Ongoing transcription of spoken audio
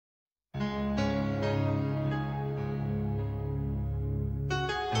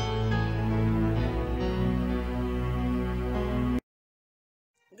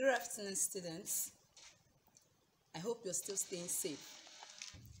Good afternoon, students. I hope you're still staying safe.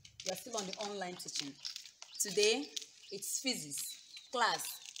 You're still on the online teaching. Today, it's physics, class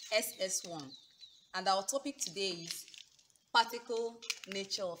SS1. And our topic today is particle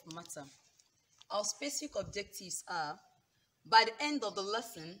nature of matter. Our specific objectives are, by the end of the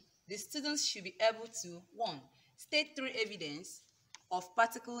lesson, the students should be able to 1. State 3 evidence of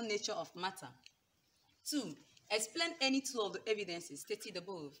particle nature of matter. 2. Explain any 2 of the evidences stated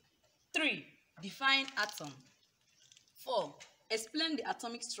above. 3. Define atom. 4. Explain the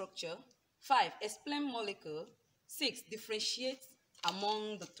atomic structure. 5. Explain molecule. 6. Differentiate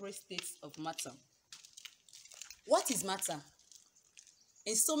among the 3 states of matter. What is matter?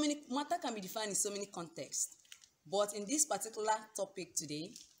 Matter can be defined in so many contexts. But in this particular topic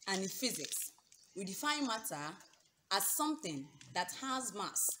today, and in physics, we define matter as something that has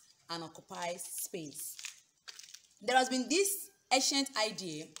mass and occupies space. There has been this ancient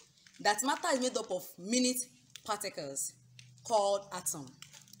idea that matter is made up of minute particles called atom.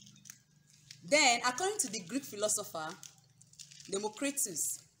 Then, according to the Greek philosopher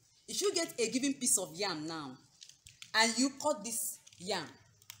Democritus, if you get a given piece of yam now, and you cut this yam,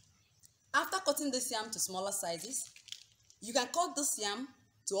 after cutting this yam to smaller sizes, you can cut this yam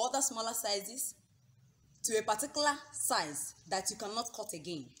to other smaller sizes to a particular size that you cannot cut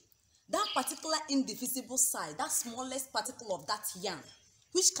again. That particular indivisible size, that smallest particle of that yam,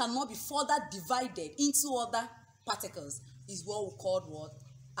 which cannot be further divided into other particles, is what we call what?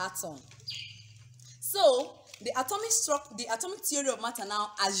 Atom. So, the atomic theory of matter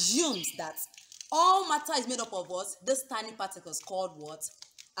now assumes that all matter is made up of what? These tiny particles called what?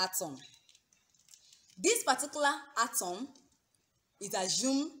 Atom. This particular atom is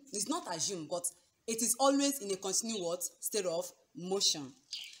not assumed, but it is always in a continuous state of motion.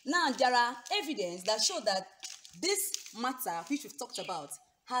 Now, there are evidence that show that this matter, which we've talked about,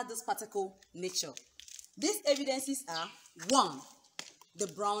 has this particle nature. These evidences are 1. The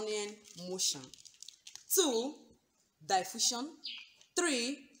Brownian motion. 2. Diffusion.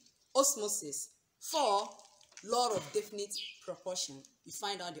 3. Osmosis. 4. Law of definite proportion. You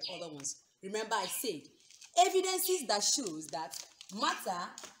find out the other ones. Remember, I said evidences that shows that matter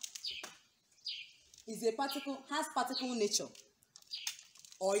is a particle, has particle nature,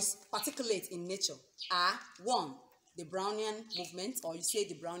 or is particulate in nature, are 1. The Brownian movement, or you say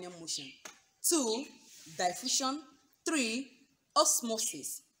the Brownian motion. 2. Diffusion. 3.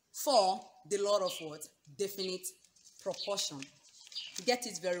 Osmosis. 4. The law of what? Definite proportion. Get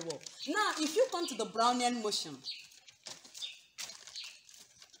it very well. Now, if you come to the Brownian motion,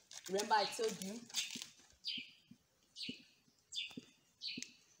 remember I told you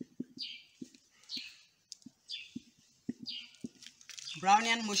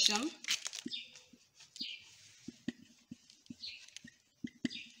Brownian motion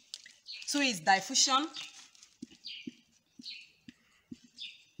two is diffusion,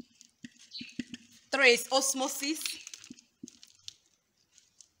 3 is osmosis,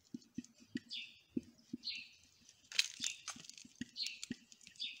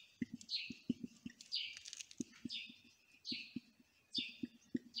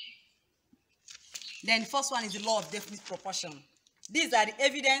 'Then first one is the law of definite proportion. These are the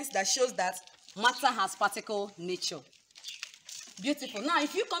evidence that shows that matter has particle nature. Beautiful. Now,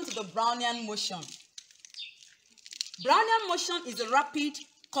 if you come to the Brownian motion is a rapid,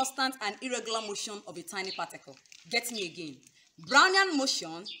 constant, and irregular motion of a tiny particle. Get me again. Brownian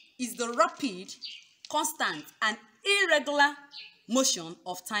motion is the rapid, constant, and irregular motion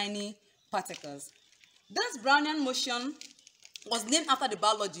of tiny particles. This Brownian motion was named after the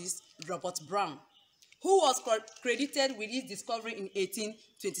biologist Robert Brown, who was credited with his discovery in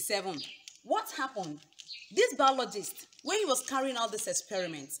 1827. What happened? This biologist, when he was carrying out this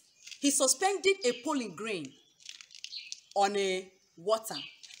experiment, he suspended a pollen grain on a water.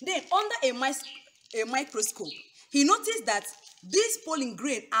 Then, under a microscope, he noticed that these pollen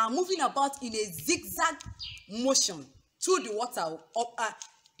grains are moving about in a zigzag motion through the water.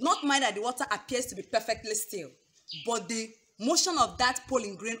 Not mind that the water appears to be perfectly still, but the motion of that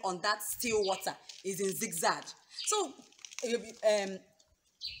pollen grain on that still water is in zigzag. So,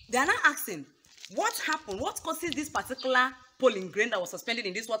 they are now asking, what happened? What causes this particular pollen grain that was suspended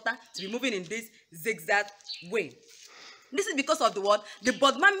in this water to be moving in this zigzag way? This is because of the what? The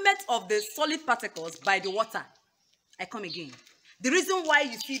bombardment of the solid particles by the water. I come again. The reason why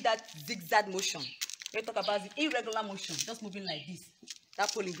you see that zigzag motion, we talk about the irregular motion, just moving like this,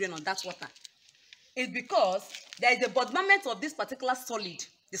 that pollen grain on that water, is because there is a bombardment of this particular solid,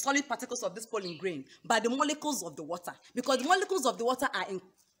 the solid particles of this pollen grain, by the molecules of the water. Because the molecules of the water are in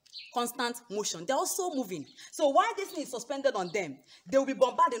constant motion. They're also moving. So while this thing is suspended on them, they will be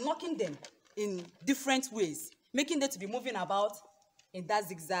bombarded, knocking them in different ways, making them to be moving about in that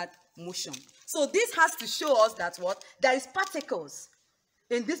zigzag motion. So this has to show us that what? There is particles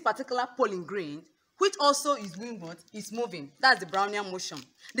in this particular pollen grain, which also is doing what? Is moving. That's the Brownian motion.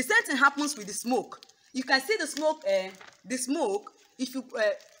 The same thing happens with the smoke. You can see the smoke, if you,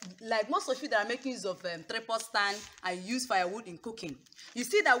 like most of you that are making use of tripod stand and use firewood in cooking, you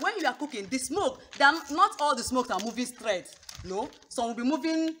see that when you are cooking, the smoke, not all the smokes are moving straight. No, some will be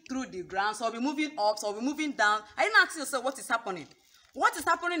moving through the ground, some will be moving up, some will be moving down. Are you not asking yourself what is happening? What is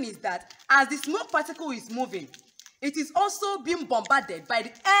happening is that as the smoke particle is moving, it is also being bombarded by the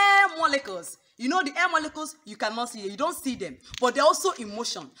air molecules. You know, the air molecules, you cannot see, you don't see them, but they're also in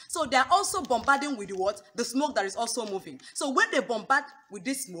motion. So they're also bombarding with the what? The smoke that is also moving. So when they bombard with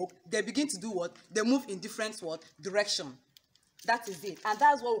this smoke, they begin to do what? They move in different what? Direction. That is it. And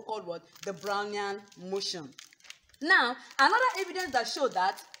that's what we call what? The Brownian motion. Now, another evidence that shows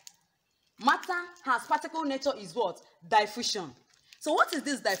that matter has particle nature is what? Diffusion. So what is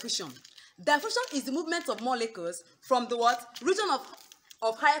this diffusion? Diffusion is the movement of molecules from the what? Region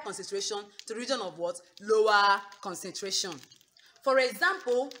of higher concentration to region of what? Lower concentration. For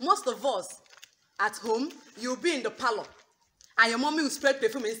example, most of us at home, you'll be in the parlor and your mommy will spread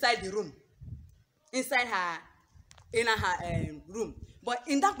perfume inside the room, inside her room. But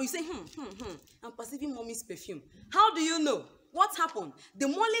in that way, you say, I'm perceiving mommy's perfume. How do you know? What happened? The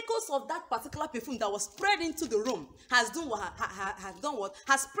molecules of that particular perfume that was spread into the room has done what?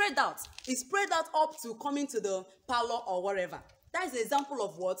 Has spread out. It spread out up to coming to the parlor or wherever. That is an example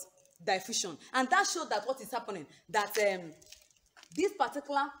of what? Diffusion. And that shows that what is happening, that this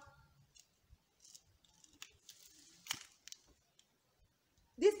particular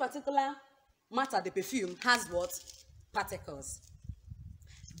matter, the perfume, has what? Particles.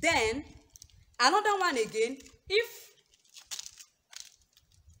 Then, another one again, if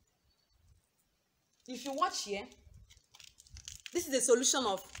you watch here, this is a solution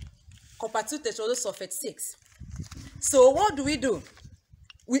of copper 2 tetrasulfate 6. So what do?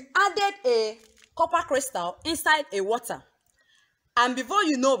 We added a copper crystal inside a water. And before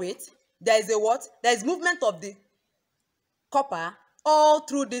you know it, there is a what? There is movement of the copper all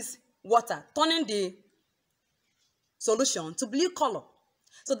through this water, turning the solution to blue color.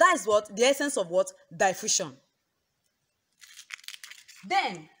 So that is what? The essence of what? Diffusion.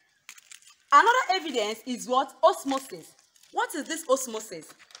 Then, another evidence is what? Osmosis. What is this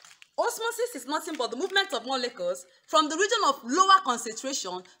osmosis? Osmosis is nothing but the movement of molecules from the region of lower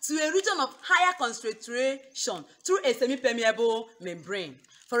concentration to a region of higher concentration through a semi-permeable membrane.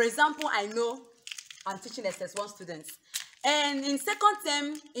 For example, I know I'm teaching SS1 students. And in second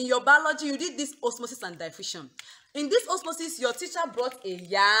term, in your biology, you did this osmosis and diffusion. In this osmosis, your teacher brought a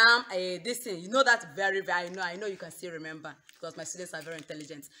yam, this thing. You know that very, very, I know you can still remember because my students are very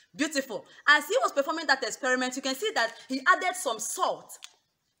intelligent. Beautiful. As he was performing that experiment, you can see that he added some salt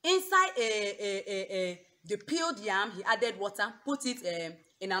inside the peeled yam. He added water, put it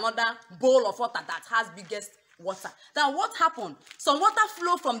in another bowl of water that has biggest water. Then what happened? Some water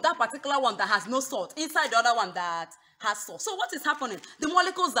flow from that particular one that has no salt inside the other one that has salt. So what is happening? The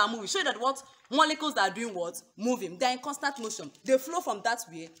molecules are moving. Show you that what? Molecules are doing what? Moving. They're in constant motion. They flow from that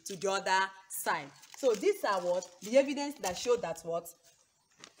way to the other side. So these are what? The evidence that show that what?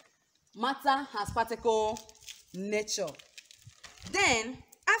 Matter has particle nature. Then,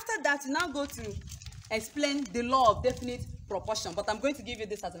 after that, you now go to explain the law of definite proportion. But I'm going to give you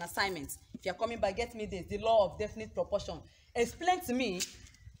this as an assignment. If you're coming by, get me this, the law of definite proportion. Explain to me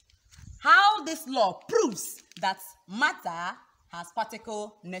how this law proves that matter has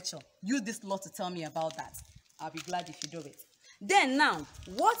particle nature. Use this law to tell me about that. I'll be glad if you do it. Then now,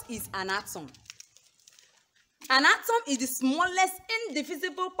 what is an atom? An atom is the smallest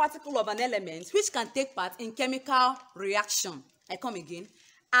indivisible particle of an element which can take part in chemical reaction. I come again.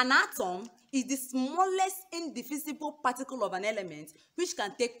 An atom is the smallest indivisible particle of an element which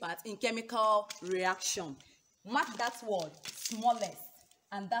can take part in chemical reaction. Mark that word, smallest,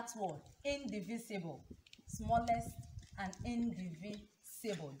 and that word, indivisible. Smallest and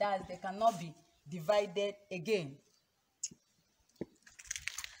indivisible. That is, they cannot be divided again.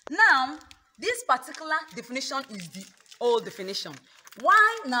 Now, this particular definition is the old definition.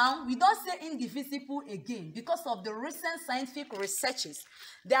 Why now we don't say indivisible again? Because of the recent scientific researches,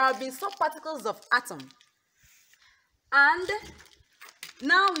 there have been subparticles of atom. And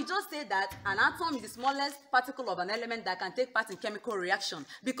now we just say that an atom is the smallest particle of an element that can take part in chemical reaction.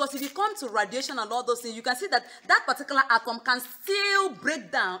 Because if you come to radiation and all those things, you can see that that particular atom can still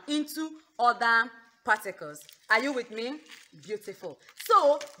break down into other particles. Are you with me? Beautiful.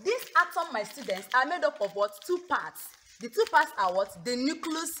 So these atoms, my students, are made up of what? Two parts. The two parts are what? The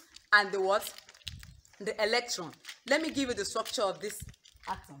nucleus and the what? The electron. Let me give you the structure of this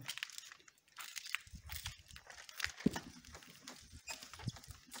atom.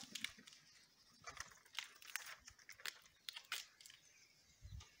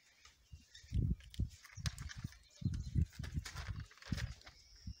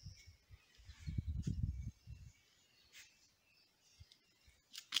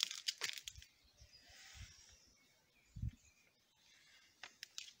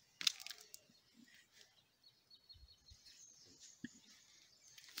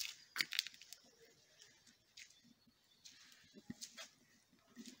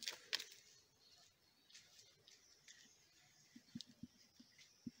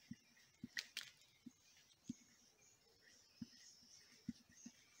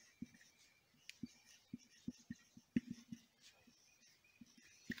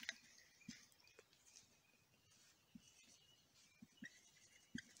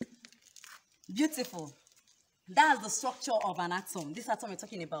 Beautiful. That's the structure of an atom. This atom we're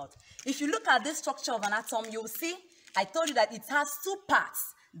talking about. If you look at this structure of an atom, you'll see, I told you that it has two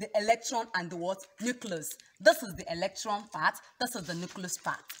parts, the electron and the what? Nucleus. This is the electron part, this is the nucleus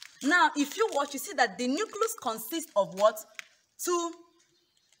part. Now, if you watch, you see that the nucleus consists of what? Two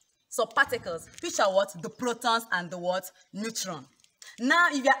subparticles, which are what? The protons and the what? Neutron. Now,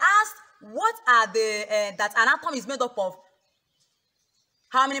 if you're asked, what are the, that an atom is made up of,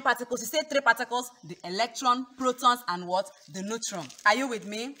 how many particles? You say three particles, the electron, protons, and what? The neutron. Are you with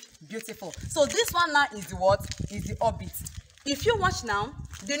me? Beautiful. So this one now is the what? Is the orbit. If you watch now,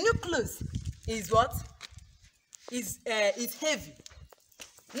 the nucleus is what? Is heavy.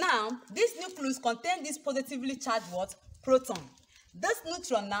 Now, this nucleus contains this positively charged what? Proton. This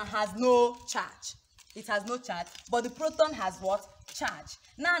neutron now has no charge. It has no charge, but the proton has what? Charge.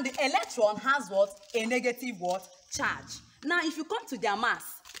 Now, the electron has what? A negative what? Charge. Now, if you come to their mass,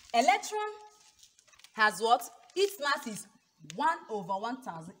 electron has what? Its mass is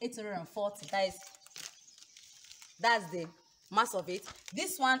 1/1840. That's the mass of it.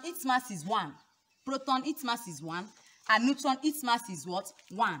 This one, its mass is 1. Proton, its mass is 1. And neutron, its mass is what?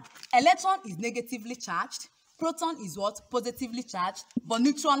 1. Electron is negatively charged. Proton is what? Positively charged. But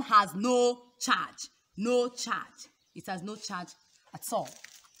neutron has no charge. No charge. It has no charge at all.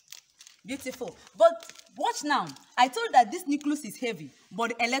 Beautiful. But watch now. I told you that this nucleus is heavy, but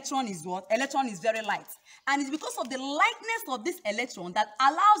the electron is what? Electron is very light. And it's because of the lightness of this electron that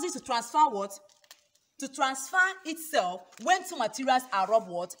allows it to transfer what? To transfer itself when two materials are rubbed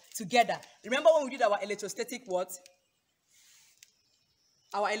what? Together. Remember when we did our electrostatic what?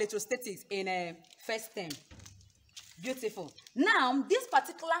 Our electrostatics in first term. Beautiful. Now, this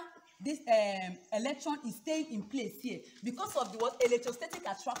electron is staying in place here because of the what? Electrostatic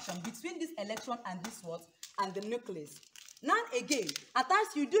attraction between this electron and this what? And the nucleus. Now again, at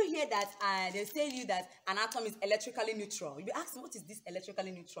times you do hear that they say you that an atom is electrically neutral. You ask, what is this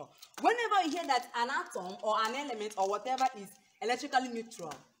electrically neutral? Whenever you hear that an atom or an element or whatever is electrically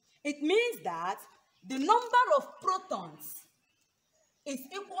neutral, it means that the number of protons is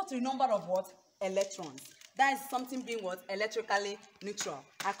equal to the number of what? Electrons. That is something being what? Electrically neutral.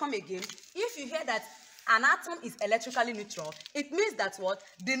 I come again. If you hear that an atom is electrically neutral, it means that what?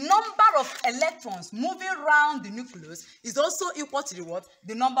 The number of electrons moving around the nucleus is also equal to the what?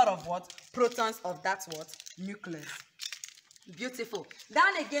 The number of what? Protons of that what? Nucleus. Beautiful.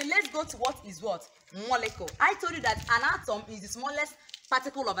 Then again, let's go to what is what? Molecule. I told you that an atom is the smallest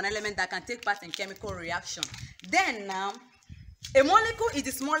particle of an element that can take part in chemical reaction. Then now, a molecule is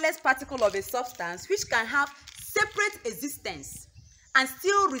the smallest particle of a substance which can have separate existence and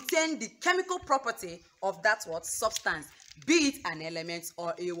still retain the chemical property of that what? Substance, be it an element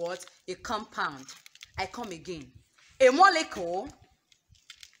or a what? A compound. I come again. A molecule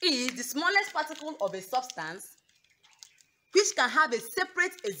is the smallest particle of a substance which can have a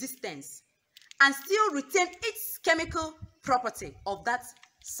separate existence and still retain its chemical property of that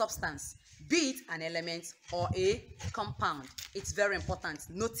substance, be it an element or a compound. It's very important.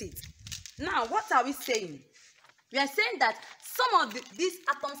 Note it. Now, what are we saying? We are saying that some of these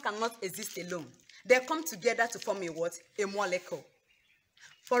atoms cannot exist alone. They come together to form a what? A molecule.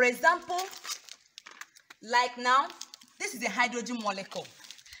 For example, like now, this is a hydrogen molecule.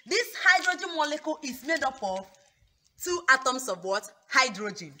 This hydrogen molecule is made up of two atoms of what?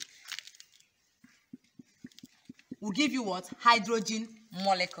 Hydrogen. Will give you what? Hydrogen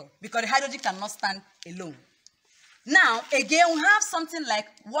molecule, because the hydrogen cannot stand alone. Now, again, we have something like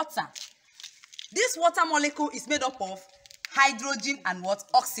water. This water molecule is made up of hydrogen and what?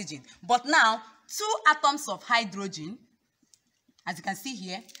 Oxygen. But now, 2 atoms of hydrogen, as you can see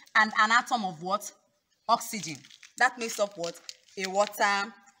here, and an atom of what? Oxygen. That makes up what? A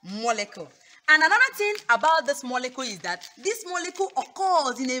water molecule. And another thing about this molecule is that this molecule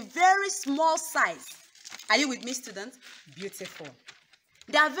occurs in a very small size. Are you with me, students? Beautiful.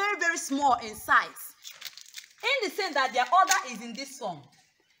 They are very, very small in size. In the sense that their order is in this form.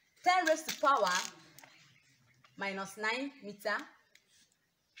 10 raised to power minus 9 meter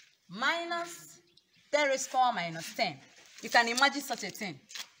minus 10 raised to power minus 10. You can imagine such a thing.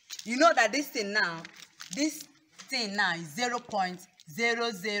 You know that this thing now is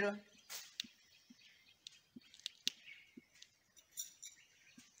 0.00.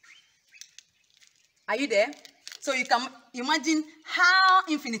 Are you there? So you can imagine how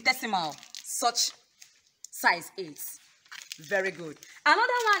infinitesimal such size is. Very good.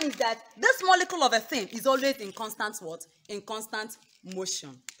 Another one is that this molecule of a thing is always in constant what? In constant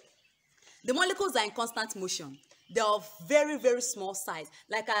motion. The molecules are in constant motion. They are of very, very small size.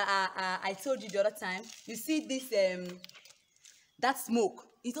 Like I told you the other time, you see this, that smoke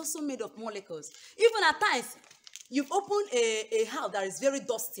is also made of molecules. Even at times, you've opened a house that is very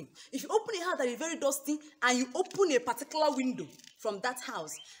dusty. If you open a house that is very dusty and you open a particular window from that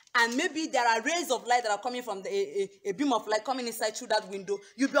house, and maybe there are rays of light that are coming from a beam of light coming inside through that window,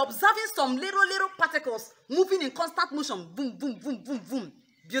 you'll be observing some little particles moving in constant motion. Boom, boom, boom, boom, boom.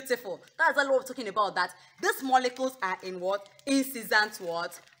 Beautiful. That's all we're talking about. That these molecules are in what? Incessant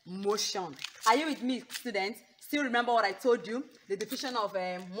what? Motion. Are you with me, students? Still remember what I told you? The definition of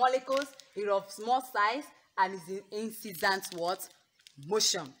molecules is of small size and is in incessant what?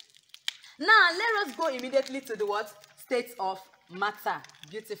 Motion. Now let us go immediately to the what? States of matter.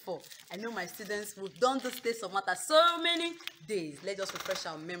 Beautiful. I know my students, we've done the states of matter so many days. Let's just refresh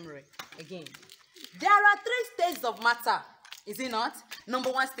our memory again. There are 3 states of matter. Is it not?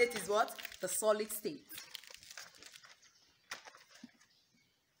 Number 1 state is what? The solid state.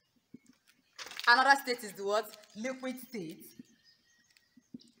 Another state is the what? Liquid state.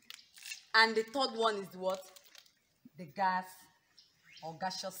 And the third one is what? The gas or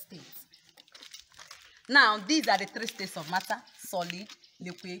gaseous state. Now, these are the 3 states of matter: solid,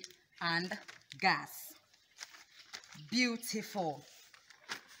 liquid, and gas. Beautiful.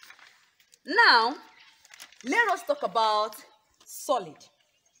 Now, let us talk about solid.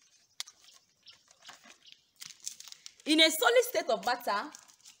 In a solid state of matter,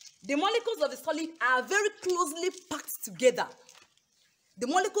 the molecules of the solid are very closely packed together. The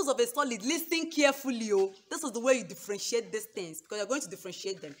molecules of a solid, listen carefully, oh. This is the way you differentiate these things, because you're going to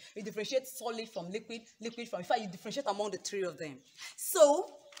differentiate them. You differentiate solid from liquid, liquid from, in fact, you differentiate among the 3 of them.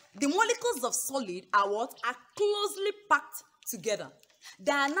 So, the molecules of solid are what? Are closely packed together.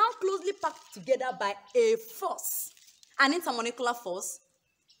 They are now closely packed together by a force, an intermolecular force,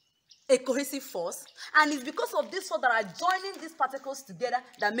 a cohesive force, and it's because of this force that are joining these particles together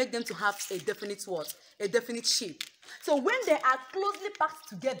that make them to have a definite what? A definite shape. So when they are closely packed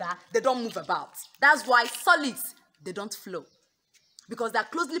together, they don't move about. That's why solids, they don't flow, because they are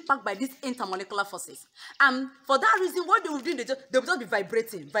closely packed by these intermolecular forces. And for that reason, what they will do, they will just be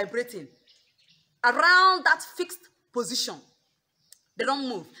vibrating around that fixed position. They don't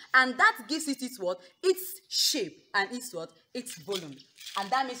move, and that gives it its what? Its shape and its what? Its volume. And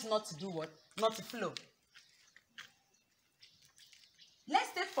that means not to do what? Not to flow.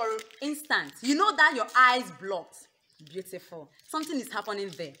 Let's take for instance, you know that your eyes blocked. Beautiful. Something is happening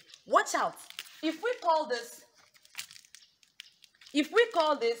there. Watch out. If we call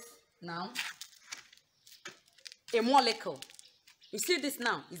this now a molecule. You see this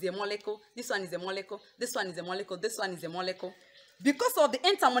now is a molecule. This one is a molecule. This one is a molecule. This one is a molecule. Because of the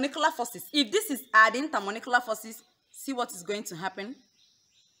intermolecular forces, if this is the intermolecular forces, see what is going to happen.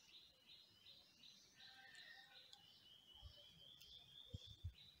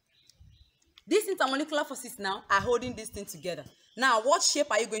 These intermolecular forces now are holding this thing together. Now, what shape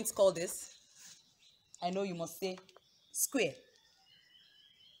are you going to call this? I know you must say square.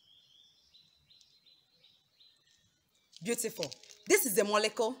 Beautiful. This is the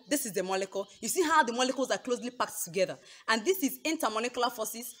molecule. This is the molecule. You see how the molecules are closely packed together. And this is intermolecular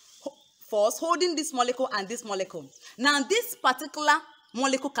force holding this molecule and this molecule. Now, this particular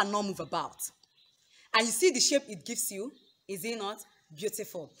molecule cannot move about. And you see the shape it gives you. Is it not?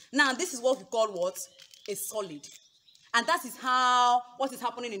 Beautiful. Now, this is what we call what? A solid. And that is how, what is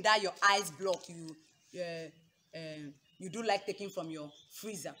happening in that your eyes block. You do like taking from your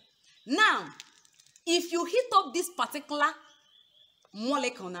freezer. Now, if you heat up this particular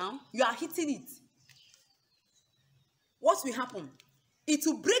molecule now, you are heating it. What will happen? It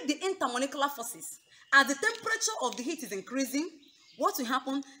will break the intermolecular forces. As the temperature of the heat is increasing, what will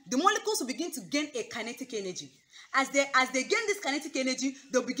happen? The molecules will begin to gain a kinetic energy. As they gain this kinetic energy,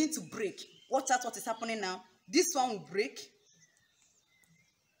 they'll begin to break. Watch out what is happening now. This one will break.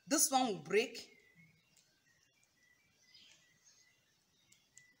 This one will break.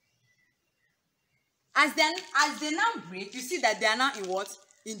 As they now break, you see that they are now in what?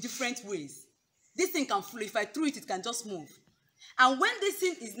 In different ways. This thing can flow. If I throw it, it can just move. And when this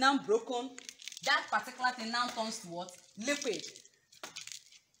thing is now broken, that particular thing now turns to what? Liquid.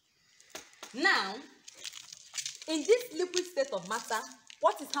 Now, in this liquid state of matter,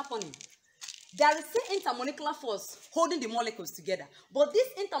 what is happening? There is an intermolecular force holding the molecules together. But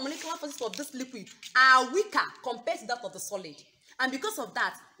these intermolecular forces of this liquid are weaker compared to that of the solid. And because of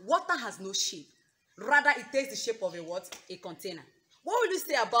that, water has no shape. Rather, it takes the shape of a what? A container. What will you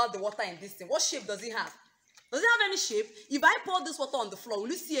say about the water in this thing? What shape does it have? Does it have any shape? If I pour this water on the floor, will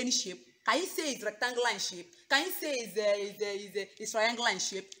you see any shape? Can you say it's rectangular in shape? Can you say it's triangular in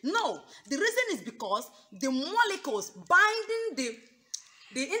shape? No. The reason is because the molecules binding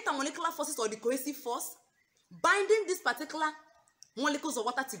the intermolecular forces or the cohesive force, binding these particular molecules of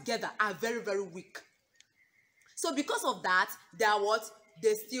water together are very, very weak. So because of that, they are what?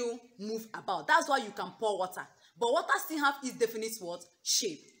 They still move about. That's why you can pour water. But water still have its definite what?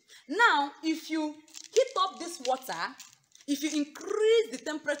 Shape. Now, if you heat up this water, if you increase the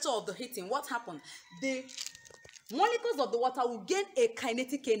temperature of the heating, what happens? The molecules of the water will gain a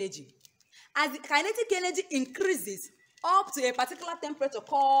kinetic energy. As the kinetic energy increases up to a particular temperature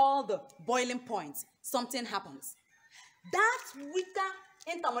called the boiling point, something happens. That weaker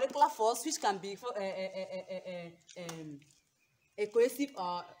intermolecular force, which can be a cohesive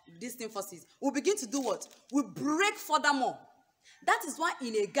or distinct forces, will begin to do what? Will break furthermore. That is why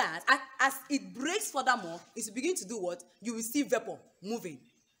in a gas, as it breaks furthermore, it will begin to do what? You will see vapor moving.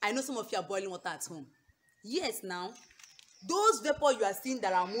 I know some of you are boiling water at home. Yes, now, those vapor you are seeing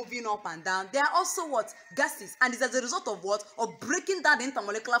that are moving up and down, they are also what? Gases. And it's as a result of what? Of breaking down the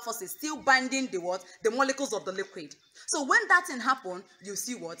intermolecular forces, still binding the what? The molecules of the liquid. So when that thing happens, you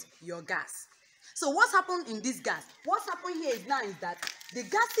see what? Your gas. So what's happened in this gas? What's happened here is now is that the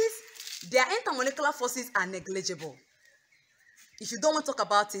gases, their intermolecular forces are negligible. If you don't want to talk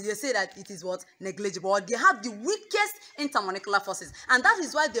about it, you say that it is what? Negligible. Or they have the weakest intermolecular forces. And that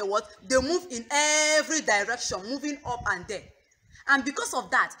is why they what? They move in every direction, moving up and down. And because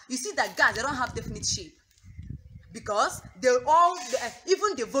of that, you see that gas, they don't have definite shape. Because they all,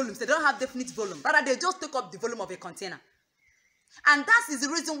 even the volumes, they don't have definite volume. Rather, they just take up the volume of a container. And that is the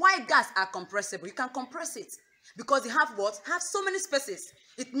reason why gas are compressible. You can compress it. Because they have what? Have so many spaces.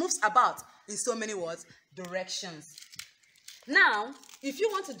 It moves about in so many words, directions. Now, if you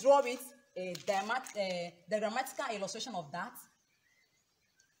want to draw it, a diagrammatical illustration of that,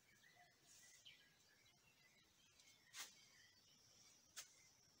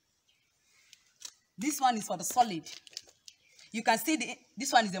 this one is for the solid. You can see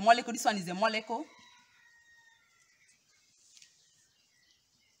this one is a molecule, this one is a molecule.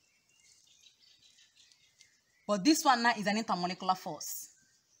 But this one now is an intermolecular force.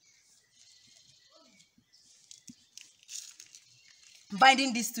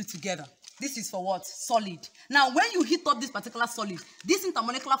 Binding these two together. This is for what? Solid. Now, when you heat up this particular solid, these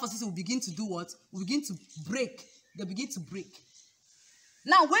intermolecular forces will begin to do what? Will begin to break. They begin to break.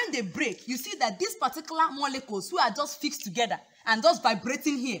 Now, when they break, you see that these particular molecules who are just fixed together and just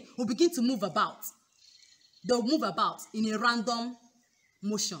vibrating here will begin to move about. They'll move about in a random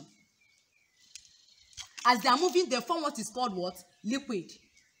motion. As they are moving, they form what is called what? Liquid.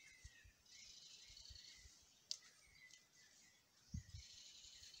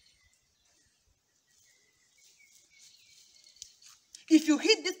 If you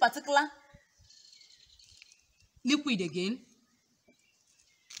heat this particular liquid again,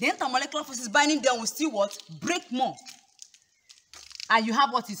 the intermolecular forces binding them will still what? Break more. And you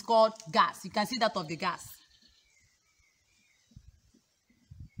have what is called gas. You can see that of the gas.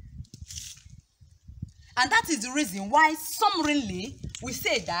 And that is the reason why summarily we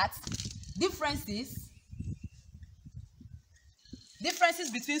say that differences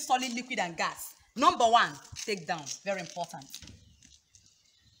between solid, liquid, and gas. Number one, take down. Very important.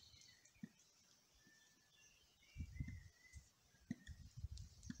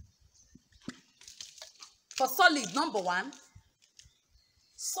 For solid, number one,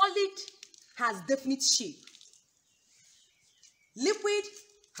 solid has definite shape. Liquid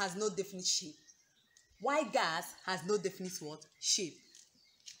has no definite shape. While gas has no definite what? Shape.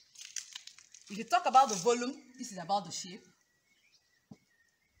 If you talk about the volume, this is about the shape.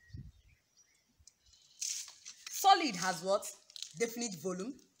 Solid has what? Definite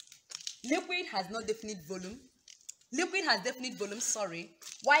volume. Liquid has no definite volume. Liquid has definite volume, sorry,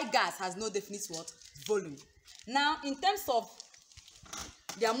 while gas has no definite what? Volume. Now, in terms of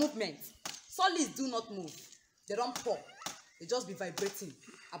their movement, solids do not move. They don't pour. They just be vibrating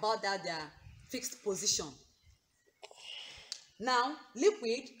about that their fixed position. Now,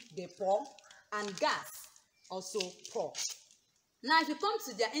 liquid, they pour, and gas also pour. Now, if you come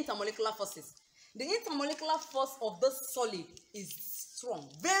to their intermolecular forces, the intermolecular force of this solid is strong,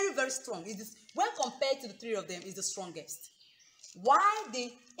 very, very strong. It is, when compared to the three of them, is the strongest. While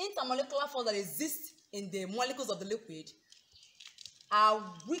the intermolecular force that exists in the molecules of the liquid are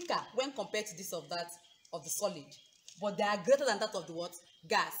weaker when compared to this of that of the solid, but they are greater than that of the what?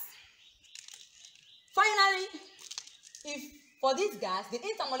 Gas. Finally, if for this gas, the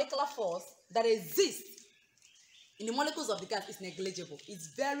intermolecular force that exists in the molecules of the gas is negligible.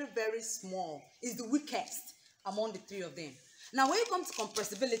 It's very, very small. It's the weakest among the three of them. Now, when it comes to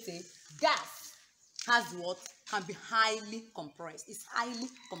compressibility, gas has what? Can be highly compressed. It's highly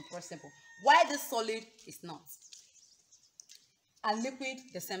compressible, while the solid is not. And liquid,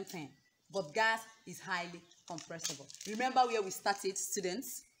 the same thing. But gas is highly compressible. Remember where we started,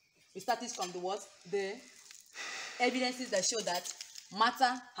 students? We started from the what? The evidences that show that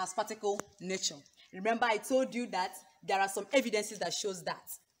matter has particle nature. Remember, I told you that there are some evidences that show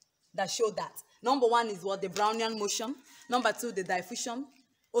that. Number one is what? The Brownian motion. Number two, the diffusion,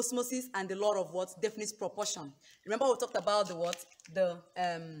 osmosis, and the law of what? Definite proportion. Remember, we talked about the what? The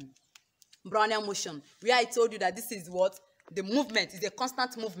Brownian motion, where I told you that this is what? The movement is a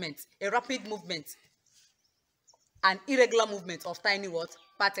constant movement, a rapid movement, an irregular movement of tiny what?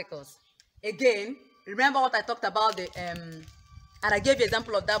 Particles. Again, remember what I talked about the and I gave you an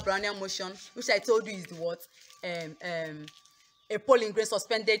example of that Brownian motion, which I told you is the what? A pollen grain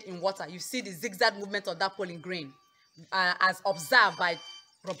suspended in water. You see the zigzag movement of that pollen grain as observed by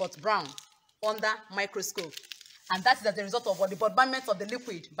Robert Brown under microscope. And that is as a result of what? The bombardment of the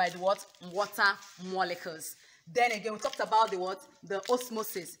liquid by the what? Water molecules. Then again, we talked about the what? The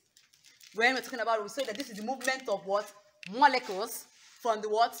osmosis. When we're talking about it, we say that this is the movement of what? Molecules from the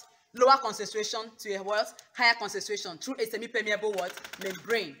what? Lower concentration to a what? Higher concentration through a semi-permeable what?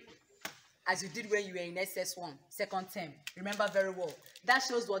 Membrane, as you did when you were in SS1, second term. Remember very well. That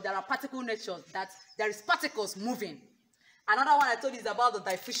shows what? There are particle natures, that there is particles moving. Another one I told you is about the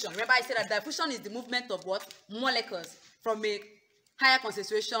diffusion. Remember I said that diffusion is the movement of what? Molecules from a higher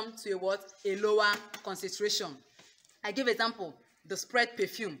concentration to a what? A lower concentration. I give example, the spread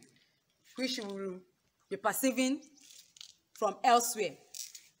perfume, which you will be perceiving from elsewhere.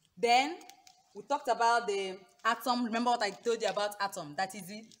 Then we talked about the atom. Remember what I told you about atom? That is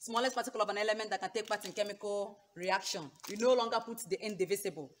the smallest particle of an element that can take part in chemical reaction. You no longer put the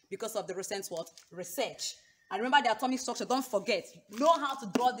indivisible because of the recent what? Research. And remember the atomic structure. Don't forget. Know how to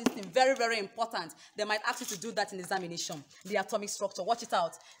draw this thing. Very, very important. They might ask you to do that in examination. The atomic structure. Watch it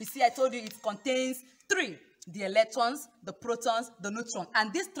out. You see, I told you it contains three. The electrons, the protons, the neutrons.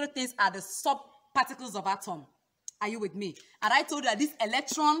 And these three things are the subparticles of atom. Are you with me? And I told you that this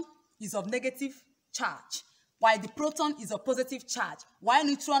electron is of negative charge, while the proton is of positive charge, while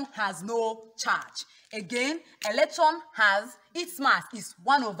neutron has no charge. Again, electron has, its mass is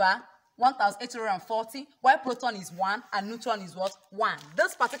 1 over 1,840, while proton is 1 and neutron is what? 1.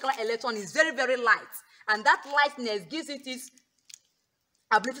 This particular electron is very, very light, and that lightness gives it its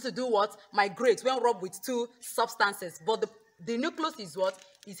ability to do what? Migrate when rubbed with two substances. But the nucleus is what?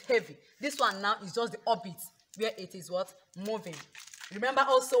 Is heavy. This one now is just the orbit, where it is what? Moving. Remember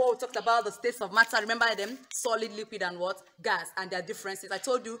also what we talked about the states of matter. Remember them? Solid, liquid, and what? Gas, and their differences. I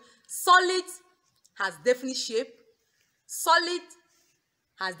told you solid has definite shape. Solid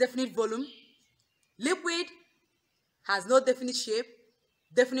has definite volume. Liquid has no definite shape,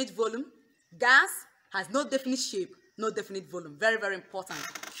 definite volume. Gas has no definite shape, no definite volume. Very, very important.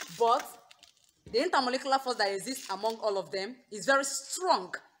 But the intermolecular force that exists among all of them is very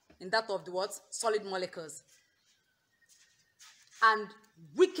strong in that of the what? Solid molecules. And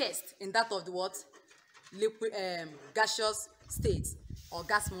weakest in that of the what? Liquid, gaseous states or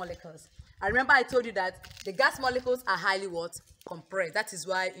gas molecules. I remember I told you that the gas molecules are highly what? Compressed. That is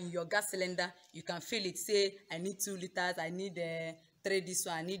why in your gas cylinder, you can feel it. Say, I need 2 liters, I need 3 this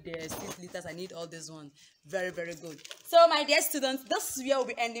one, I need 6 liters, I need all this one. Very, very good. So my dear students, this is where we'll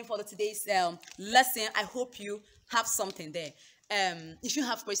be ending for today's lesson. I hope you have something there. If you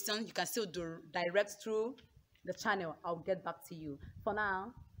have questions, you can still direct through the channel. I'll get back to you. For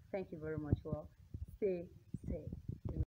now, thank you very much. Well, stay safe.